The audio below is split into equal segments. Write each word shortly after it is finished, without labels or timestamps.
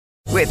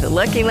With the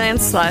Lucky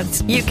Land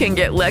Slots, you can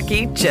get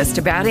lucky just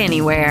about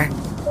anywhere.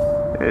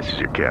 This is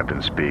your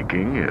captain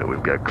speaking.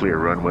 We've got clear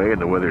runway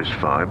and the weather's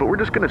fine, but we're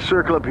just going to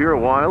circle up here a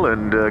while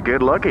and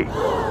get lucky.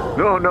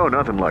 No,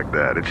 nothing like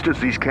that. It's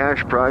just these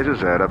cash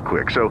prizes add up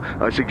quick. So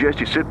I suggest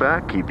you sit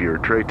back, keep your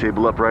tray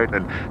table upright,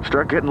 and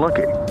start getting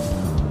lucky.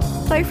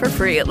 Play for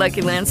free at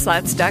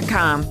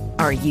LuckyLandSlots.com.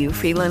 Are you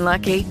feeling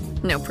lucky?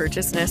 No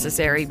purchase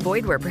necessary.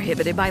 Void where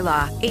prohibited by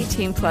law.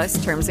 18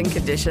 plus terms and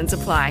conditions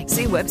apply.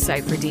 See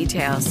website for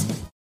details.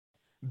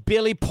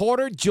 Billy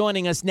Porter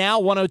joining us now,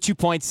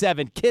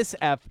 102.7 KISS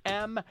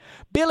FM.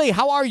 Billy,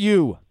 how are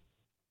you?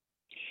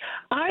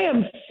 I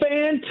am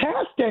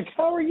fantastic.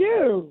 How are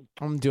you?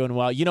 I'm doing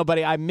well. You know,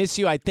 buddy, I miss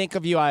you. I think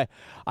of you. I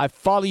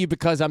follow you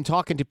because I'm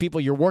talking to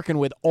people you're working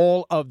with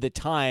all of the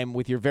time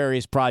with your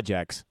various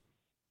projects.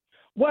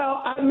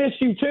 Well, I miss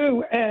you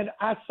too. And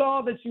I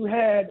saw that you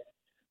had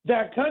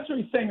that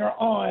country singer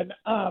on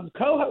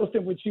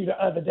co-hosting with you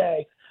the other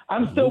day.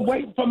 I'm still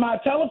waiting for my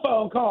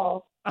telephone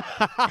call.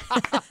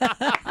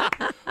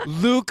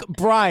 Luke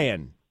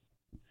Bryan.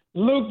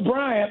 Luke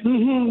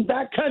Bryan,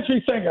 that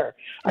country singer.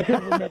 I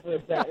couldn't remember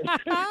his name.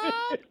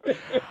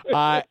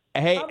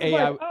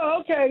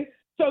 Okay.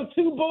 So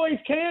two boys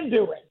can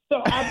do it.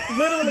 So I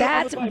literally.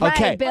 That's like, right,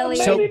 okay. Billy.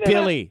 So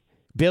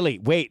Billy,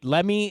 wait.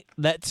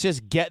 Let's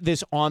just get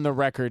this on the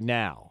record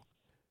now.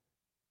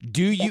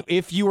 Do you,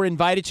 if you were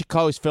invited to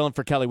co-host Filling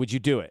for Kelly, would you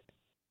do it?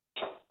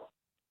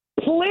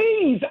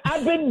 Please,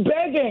 I've been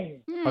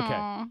begging.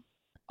 Okay.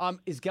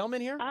 Is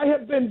Gelman here? I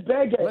have been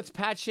begging. Let's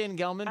patch in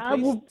Gelman,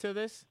 please, to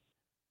this.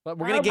 But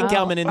we're going to get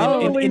Gelman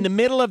in the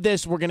middle of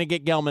this. We're going to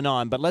get Gelman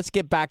on, but let's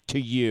get back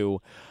to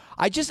you.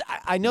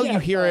 I know you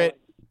hear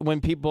it when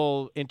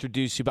people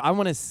introduce you, but I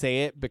want to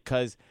say it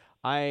because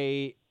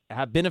I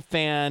have been a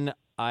fan.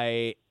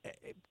 I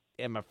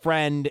am a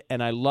friend,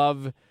 and I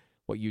love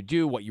what you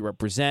do, what you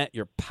represent,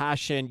 your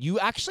passion. You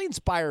actually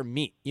inspire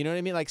me. You know what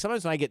I mean? Like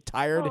sometimes when I get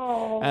tired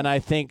and I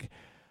think,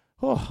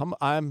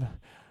 I'm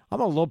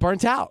a little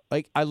burnt out.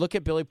 Like I look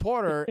at Billy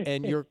Porter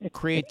and your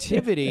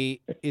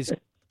creativity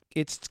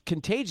it's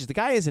contagious. The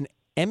guy is an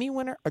Emmy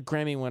winner, a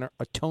Grammy winner,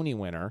 a Tony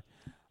winner.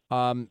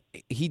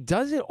 He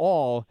does it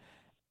all,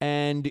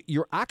 and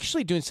you're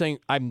actually doing something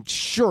I'm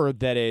sure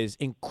that is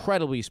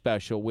incredibly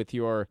special with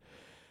your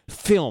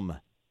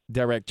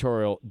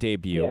directorial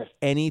debut. Yes.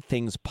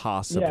 Anything's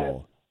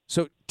possible.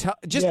 Yes. So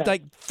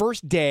like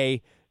first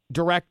day,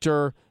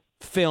 director,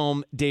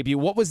 film debut,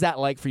 what was that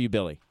like for you,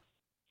 Billy?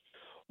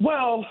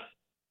 Well,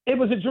 it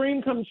was a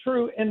dream come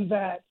true in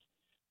that,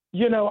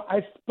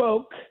 I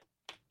spoke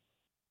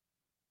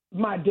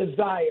my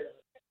desire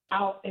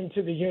out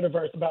into the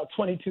universe about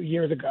 22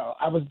 years ago.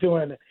 I was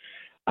doing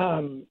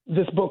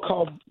this book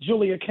called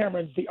Julia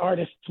Cameron's The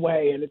Artist's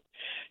Way. And,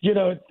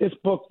 this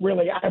book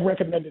really, I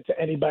recommend it to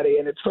anybody.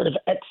 And it sort of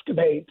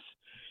excavates,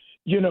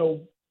 the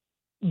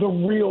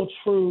real,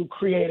 true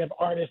creative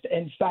artist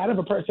inside of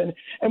a person.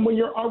 And when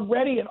you're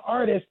already an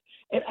artist,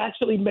 it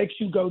actually makes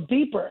you go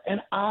deeper. And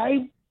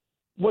I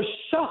was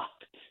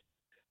shocked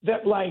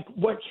that,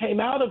 what came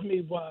out of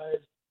me was,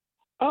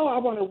 oh, I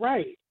want to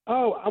write.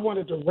 Oh, I want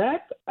to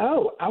direct.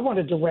 Oh, I want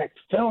to direct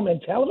film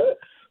and television.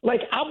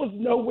 I was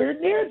nowhere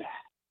near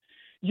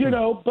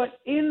that, But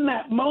in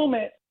that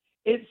moment,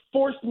 it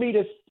forced me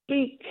to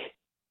speak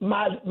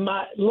my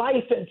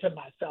life into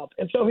myself.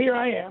 And so here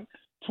I am,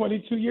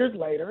 22 years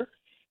later.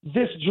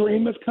 This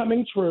dream is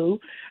coming true.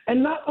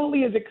 And not only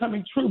is it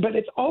coming true, but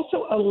it's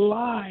also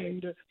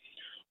aligned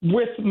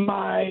with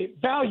my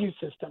value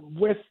system,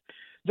 with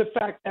the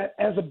fact that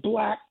as a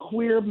Black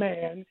queer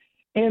man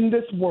in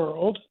this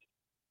world,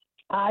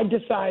 I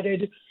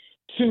decided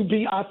to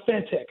be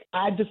authentic.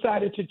 I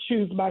decided to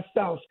choose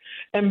myself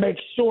and make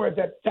sure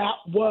that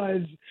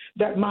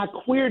my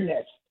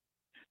queerness,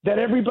 that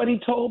everybody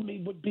told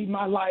me would be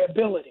my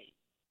liability,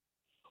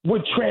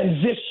 would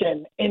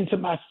transition into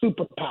my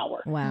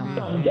superpower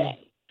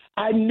someday.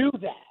 I knew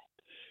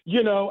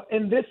that,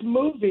 and this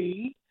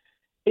movie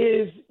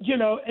is,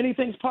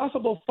 Anything's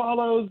Possible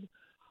follows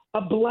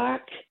a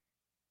Black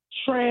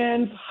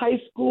trans high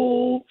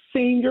school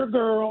senior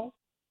girl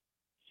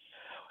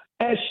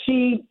as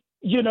she,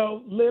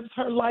 lives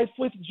her life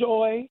with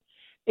joy.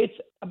 It's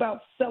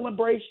about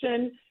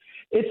celebration.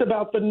 It's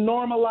about the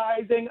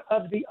normalizing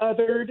of the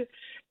othered.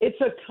 It's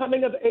a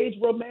coming-of-age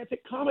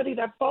romantic comedy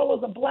that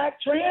follows a Black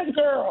trans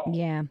girl.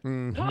 Yeah.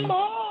 Mm-hmm. Come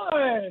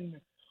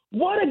on.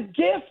 What a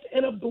gift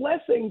and a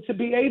blessing to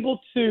be able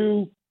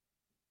to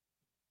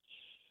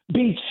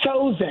be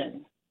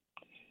chosen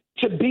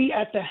to be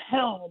at the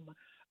helm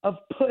of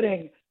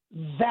putting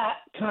that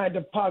kind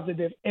of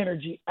positive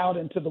energy out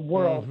into the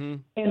world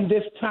in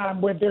this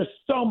time where there's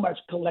so much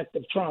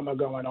collective trauma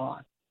going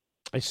on.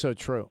 It's so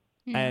true.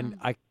 Yeah. And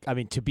I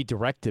mean, to be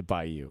directed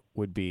by you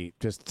would be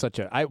just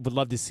I would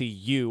love to see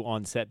you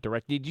on set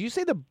directing. Did you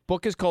say the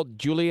book is called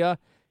Julia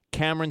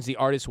Cameron's The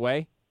Artist's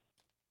Way?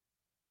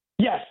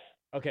 Yes.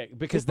 Okay,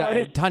 because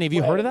Tanya, have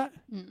you heard of that?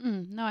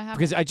 No, I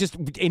haven't. Because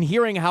in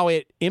hearing how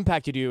it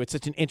impacted you, it's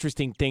such an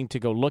interesting thing to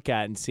go look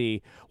at and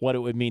see what it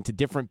would mean to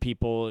different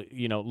people,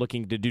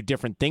 looking to do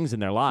different things in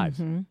their lives.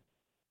 Mm-hmm.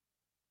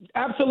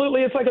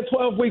 Absolutely. It's like a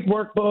 12-week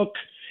workbook.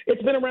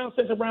 It's been around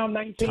since around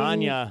 1991.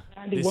 Tanya,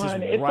 this is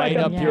It's right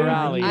like up your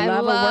alley. I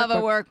love a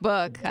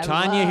workbook.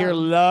 Tanya here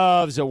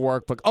loves a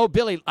workbook. Oh,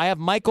 Billy, I have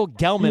Michael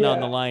Gelman on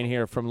the line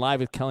here from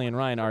Live with Kelly and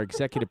Ryan, our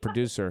executive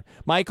producer.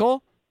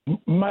 Michael?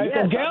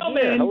 Michael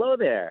Gelman. Hello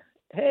there.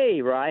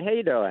 Hey, Ryan. How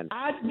you doing?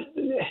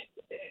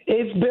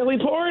 It's Billy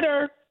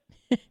Porter.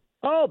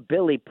 Oh,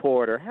 Billy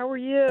Porter. How are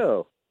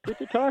you? Good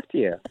to talk to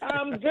you.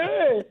 I'm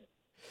good.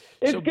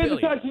 It's good Billy,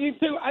 to talk to you,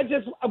 too.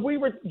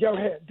 Go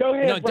ahead. Go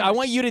ahead. No, I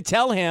want you to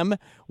tell him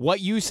what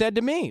you said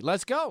to me.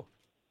 Let's go.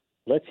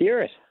 Let's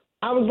hear it.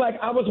 I was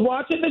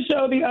watching the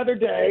show the other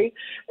day,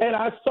 and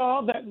I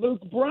saw that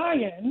Luke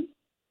Bryan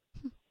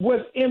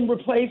was in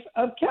replace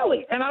of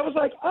Kelly. And I was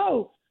like,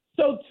 oh,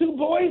 so two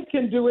boys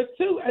can do it,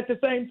 too, at the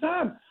same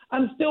time.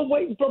 I'm still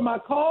waiting for my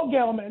call,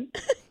 Gelman.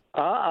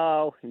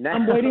 Uh-oh.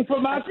 I'm waiting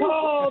for my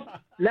call.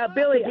 Now,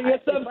 Billy,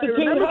 if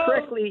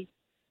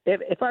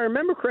I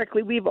remember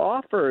correctly, we've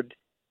offered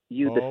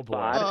you the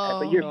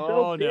spot, but you're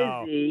so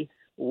busy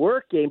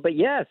working. But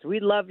yes, we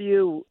love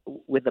you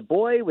with the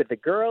boy, with the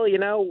girl. You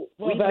know,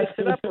 we mix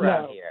it up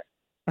around here.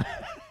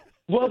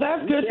 Well,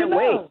 that's good to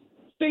know.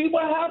 See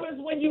what happens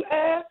when you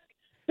ask?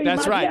 See,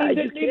 that's right. Are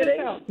you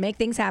kidding? Make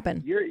things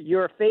happen.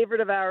 You're a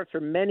favorite of ours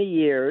for many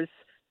years,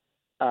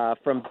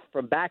 from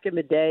back in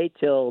the day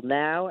till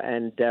now,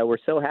 and we're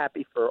so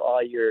happy for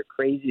all your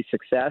crazy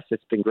success.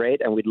 It's been great,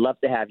 and we'd love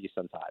to have you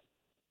sometime.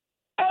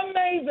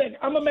 Amazing.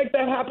 I'm going to make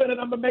that happen, and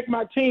I'm going to make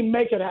my team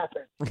make it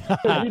happen.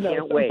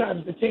 Can't wait.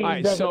 The team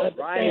right, so,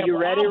 Ryan, you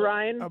ready,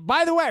 Ryan?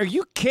 By the way, are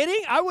you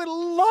kidding? I would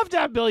love to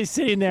have Billy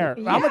sitting there.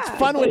 How much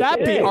fun would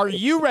that be? Are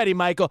you ready,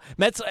 Michael?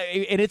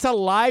 And it's a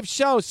live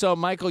show, so,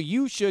 Michael,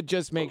 you should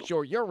just make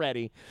sure you're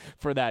ready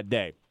for that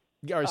day.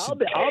 I'll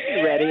be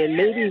ready, and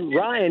maybe,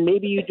 Ryan,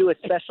 you do a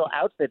special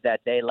outfit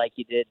that day like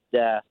you did.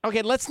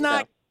 Okay, let's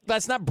not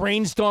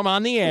brainstorm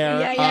on the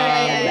air.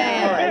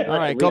 Yeah. All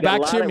right, go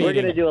back to your meeting.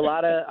 We're going to do a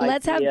lot of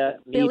Let's have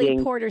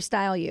Billy Porter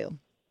style you.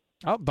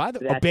 Oh,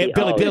 Billy.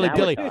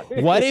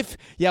 What if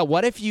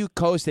you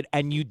coasted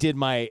and you did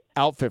my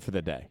outfit for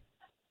the day?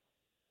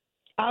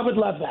 I would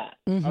love that.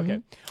 Mm-hmm.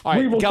 Okay. All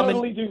right, we will Gelman,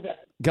 totally do that.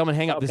 Gelman,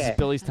 hang up. Okay. This is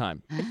Billy's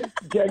time.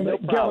 No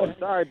problem.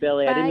 Sorry,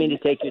 Billy. I didn't mean to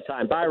take your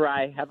time. Bye,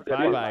 Rye. Have a good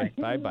one.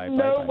 Bye.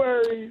 No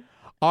worries.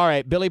 All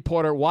right, Billy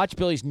Porter, watch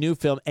Billy's new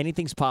film,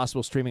 Anything's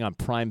Possible, streaming on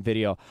Prime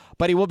Video.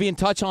 Buddy, we'll be in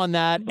touch on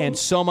that and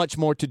so much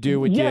more to do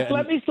with you. Yes,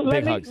 let me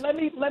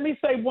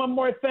say one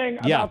more thing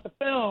about the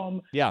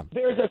film. Yeah.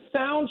 There's a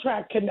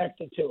soundtrack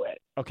connected to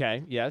it.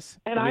 Okay, yes.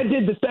 And I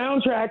did the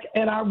soundtrack,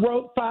 and I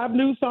wrote 5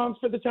 new songs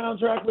for the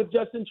soundtrack with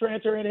Justin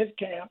Tranter and his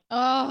camp.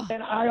 Oh.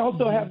 And I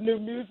also have new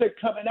music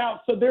coming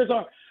out. So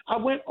I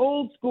went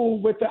old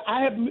school with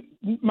I have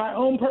my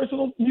own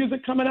personal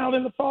music coming out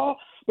in the fall,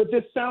 but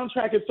this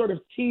soundtrack is sort of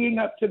teeing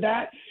up to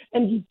that.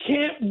 And you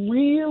can't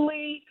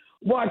really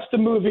watch the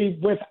movie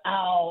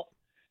without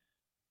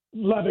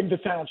loving the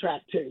soundtrack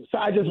too. So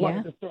I just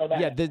wanted to throw that.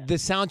 Yeah, the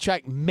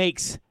soundtrack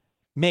makes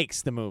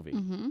the movie.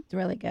 Mm-hmm. It's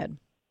really good.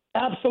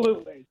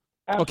 Absolutely.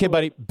 Okay,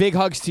 buddy. Big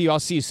hugs to you. I'll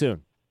see you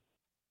soon.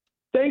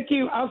 Thank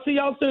you. I'll see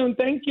y'all soon.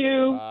 Thank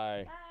you.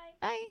 Bye.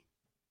 Bye.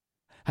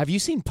 Have you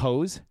seen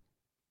Pose?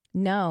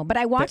 No, but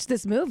I watched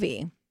this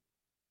movie.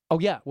 Oh,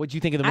 yeah. What'd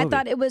you think of the movie? I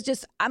thought it was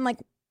just, I'm like,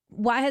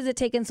 why has it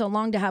taken so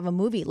long to have a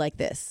movie like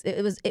this?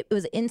 It was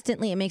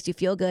instantly, it makes you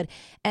feel good.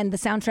 And the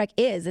soundtrack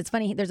it's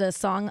funny, there's a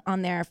song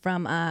on there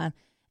from M.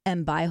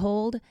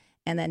 Byhold,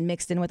 and then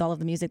mixed in with all of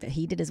the music that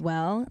he did as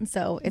well. And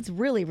so it's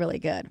really, really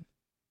good.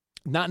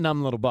 Not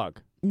Numb Little Bug.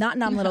 Not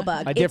Numb Little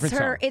Bug. A different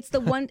song. It's the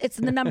one. It's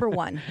the number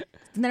one.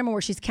 It's the number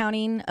where she's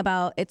counting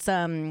about. It's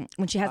when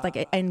she has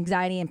like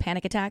anxiety and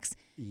panic attacks.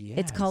 Yes.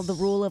 It's called the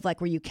rule of like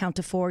where you count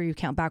to 4, you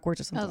count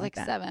backwards or something like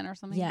that. 7 or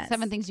something. Yes.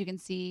 7 things you can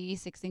see,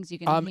 6 things you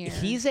can hear.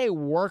 He's a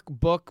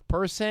workbook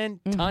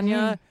person. Mm-hmm.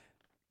 Tanya,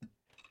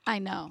 I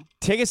know.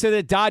 take us to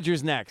the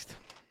Dodgers next.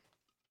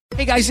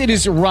 Hey guys, it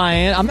is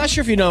Ryan. I'm not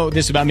sure if you know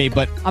this about me,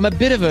 but I'm a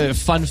bit of a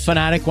fun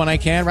fanatic when I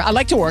can. I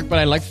like to work, but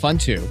I like fun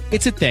too.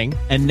 It's a thing.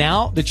 And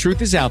now the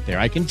truth is out there.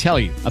 I can tell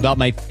you about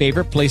my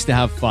favorite place to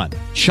have fun.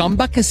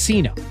 Chumba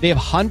Casino. They have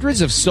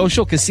hundreds of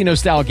social casino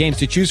style games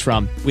to choose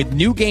from with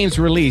new games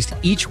released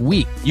each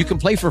week. You can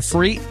play for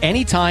free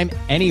anytime,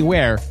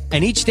 anywhere.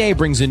 And each day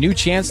brings a new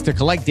chance to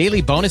collect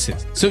daily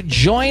bonuses. So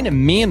join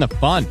me in the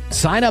fun.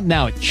 Sign up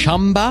now at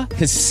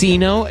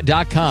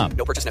ChumbaCasino.com.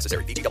 No purchase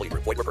necessary. VGW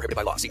Group. Void where prohibited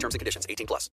by law. See terms and conditions. 18+.